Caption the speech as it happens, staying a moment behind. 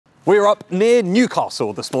We're up near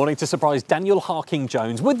Newcastle this morning to surprise Daniel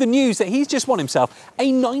Harkin-Jones with the news that he's just won himself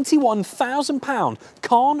a £91,000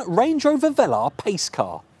 Kahn Range Rover Velar pace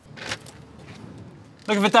car.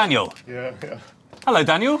 Looking for Daniel? Yeah. Hello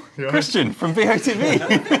Daniel, yeah. Christian from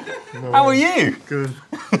BOTB. How are you? Good.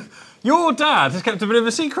 Your dad has kept a bit of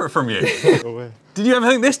a secret from you. No way. Did you ever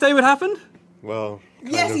think this day would happen? Well,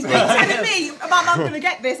 yes, he's been telling me, Mum, I'm going to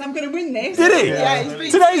get this, I'm going to win this. Did he? Yeah, he's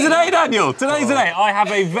been Today's the day, Daniel. Today's the day. I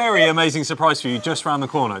have a very amazing surprise for you just round the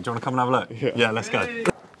corner. Do you want to come and have a look? Yeah, let's go.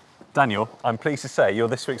 Daniel, I'm pleased to say you're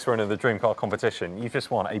this week's winner of the Dream Car competition. You've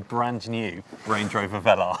just won a brand new Range Rover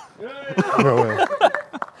Velar. no way.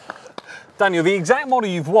 Daniel, the exact model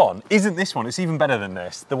you've won isn't this one, it's even better than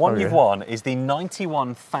this. The one you've won is the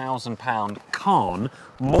 £91,000 Kahn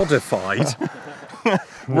modified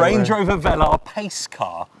Range Rover Velar pace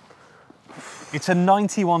car. It's a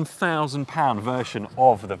 £91,000 version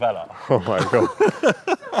of the Velar. Oh my God.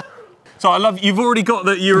 So I love, you've already got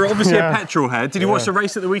that, you're obviously a petrol head. Did you watch the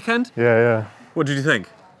race at the weekend? Yeah. What did you think?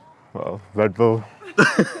 Well, Red Bull.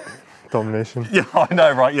 Domination. Yeah, I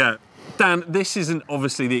know, right, yeah. Dan, this isn't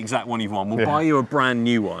obviously the exact one you've won. We'll buy you a brand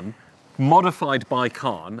new one, modified by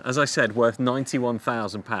Kahn, as I said, worth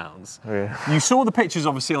 £91,000. Oh, yeah. You saw the pictures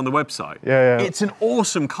obviously on the website. Yeah. It's an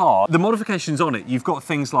awesome car. The modifications on it, you've got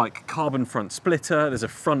things like carbon front splitter, there's a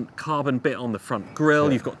front carbon bit on the front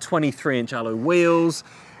grille, you've got 23-inch alloy wheels.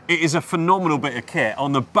 It is a phenomenal bit of kit.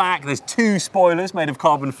 On the back, there's 2 spoilers made of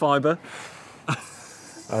carbon fibre.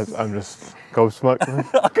 I'm just gobsmacked.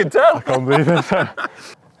 I can tell. I can't believe it.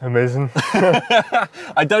 Amazing.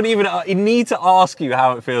 I don't even need to ask you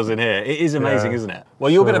how it feels in here. It is amazing, isn't it? Well,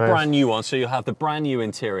 you'll get a brand new one, so you'll have the brand new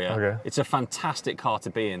interior. Okay. It's a fantastic car to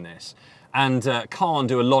be in this. And Kahn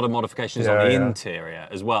do a lot of modifications on the interior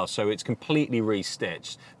as well, so it's completely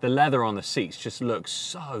restitched. The leather on the seats just looks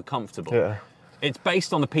so comfortable. Yeah. It's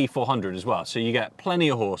based on the P400 as well, so you get plenty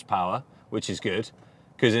of horsepower, which is good,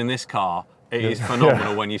 because in this car, it is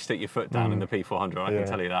phenomenal when you stick your foot down in the P400, I can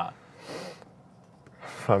tell you that.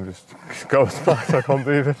 I'm just gobsmacked. I can't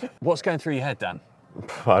believe it. What's going through your head, Dan?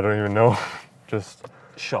 I don't even know. Just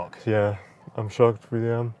shock. Yeah, I'm shocked, really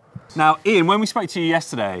am. Now, Ian, when we spoke to you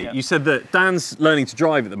yesterday, you said that Dan's learning to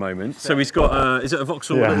drive at the moment. So he's got, is it a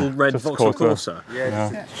Vauxhall, little red Vauxhall Corsa?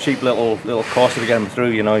 Yeah, cheap little Corsa to get him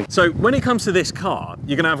through, you know. So when it comes to this car,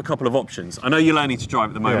 you're going to have a couple of options. I know you're learning to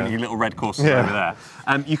drive at the moment, your little red Corsa's over there.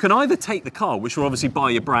 You can either take the car, which will obviously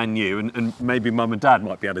buy you brand new, and maybe mum and dad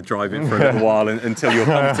might be able to drive it for a little while until you're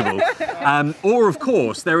comfortable. Or, of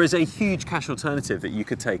course, there is a huge cash alternative that you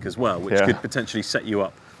could take as well, which could potentially set you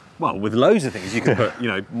up, well, with loads of things. You could put,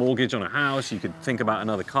 mortgage on a house, you could think about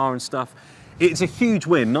another car and stuff. It's a huge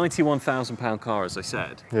win, £91,000 car, as I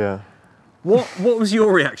said. Yeah. What was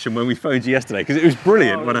your reaction when we phoned you yesterday? Because it was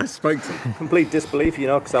brilliant when I spoke to you. Complete disbelief,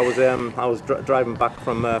 because I was driving back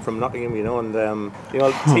from Nottingham, and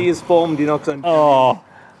tears formed, because I'm... Oh.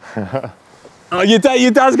 Oh, your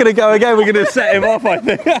dad's going to go again. We're going to set him off, I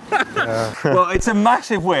think. Well, it's a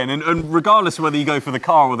massive win, and regardless of whether you go for the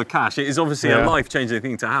car or the cash, it is obviously a life-changing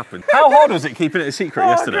thing to happen. How hard was it keeping it a secret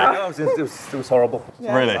yesterday? It was horrible.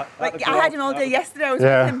 Yeah. Really? Like, I had him all day yesterday, I was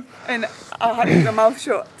with him, and I had him with my mouth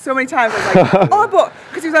shut so many times. I was like, oh, but,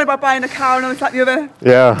 because he was on about buying a car and all this, like the other.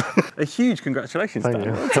 Yeah. A huge congratulations,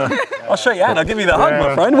 Dan. Thank you. I'll show you out. I'll give you the hug,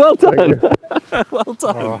 my friend. Well done. Well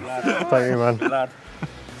done. Oh, thank you, man. Lad.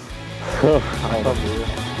 Oh,